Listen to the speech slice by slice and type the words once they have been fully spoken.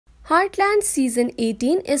Heartland Season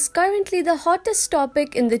 18 is currently the hottest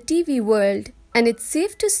topic in the TV world, and it's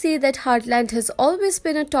safe to say that Heartland has always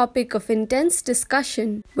been a topic of intense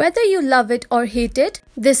discussion. Whether you love it or hate it,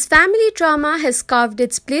 this family drama has carved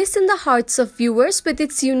its place in the hearts of viewers with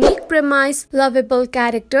its unique premise, lovable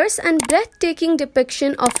characters, and breathtaking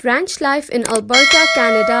depiction of ranch life in Alberta,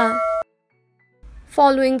 Canada.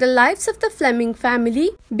 Following the lives of the Fleming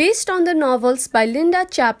family, based on the novels by Linda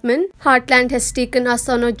Chapman, Heartland has taken us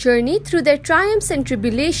on a journey through their triumphs and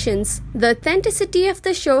tribulations. The authenticity of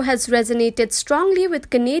the show has resonated strongly with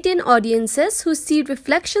Canadian audiences who see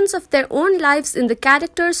reflections of their own lives in the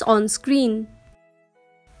characters on screen.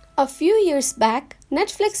 A few years back,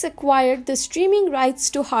 Netflix acquired the streaming rights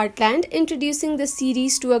to Heartland, introducing the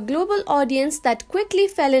series to a global audience that quickly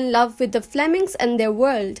fell in love with the Flemings and their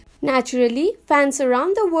world. Naturally, fans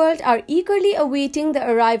around the world are eagerly awaiting the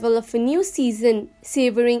arrival of a new season,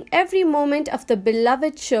 savoring every moment of the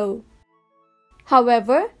beloved show.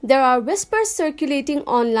 However, there are whispers circulating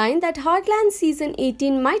online that Heartland Season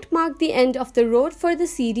 18 might mark the end of the road for the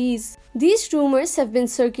series. These rumors have been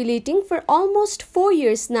circulating for almost 4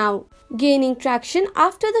 years now, gaining traction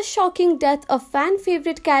after the shocking death of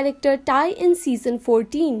fan-favorite character Ty in Season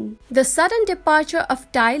 14. The sudden departure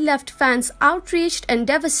of Ty left fans outraged and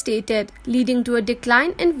devastated, leading to a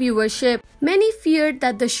decline in viewership. Many feared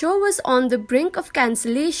that the show was on the brink of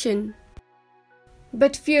cancellation.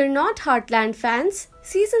 But fear not, Heartland fans.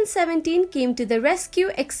 Season 17 came to the rescue,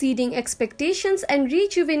 exceeding expectations and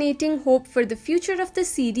rejuvenating hope for the future of the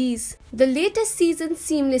series. The latest season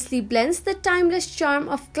seamlessly blends the timeless charm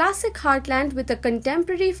of classic Heartland with a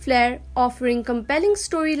contemporary flair, offering compelling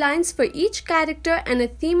storylines for each character and a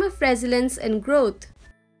theme of resilience and growth.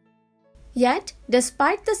 Yet,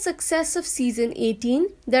 despite the success of Season 18,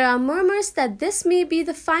 there are murmurs that this may be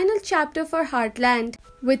the final chapter for Heartland.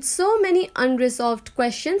 With so many unresolved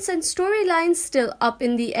questions and storylines still up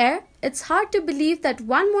in the air, it's hard to believe that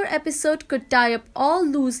one more episode could tie up all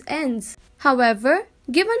loose ends. However,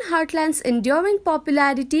 given Heartland's enduring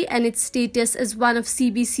popularity and its status as one of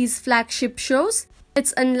CBC's flagship shows,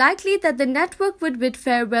 it's unlikely that the network would bid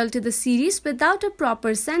farewell to the series without a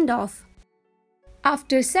proper send-off.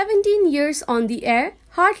 After 17 years on the air,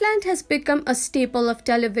 Heartland has become a staple of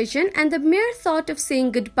television, and the mere thought of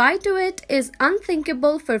saying goodbye to it is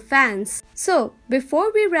unthinkable for fans. So,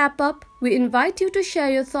 before we wrap up, we invite you to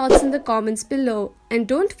share your thoughts in the comments below. And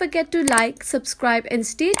don't forget to like, subscribe, and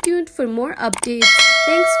stay tuned for more updates.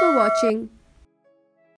 Thanks for watching.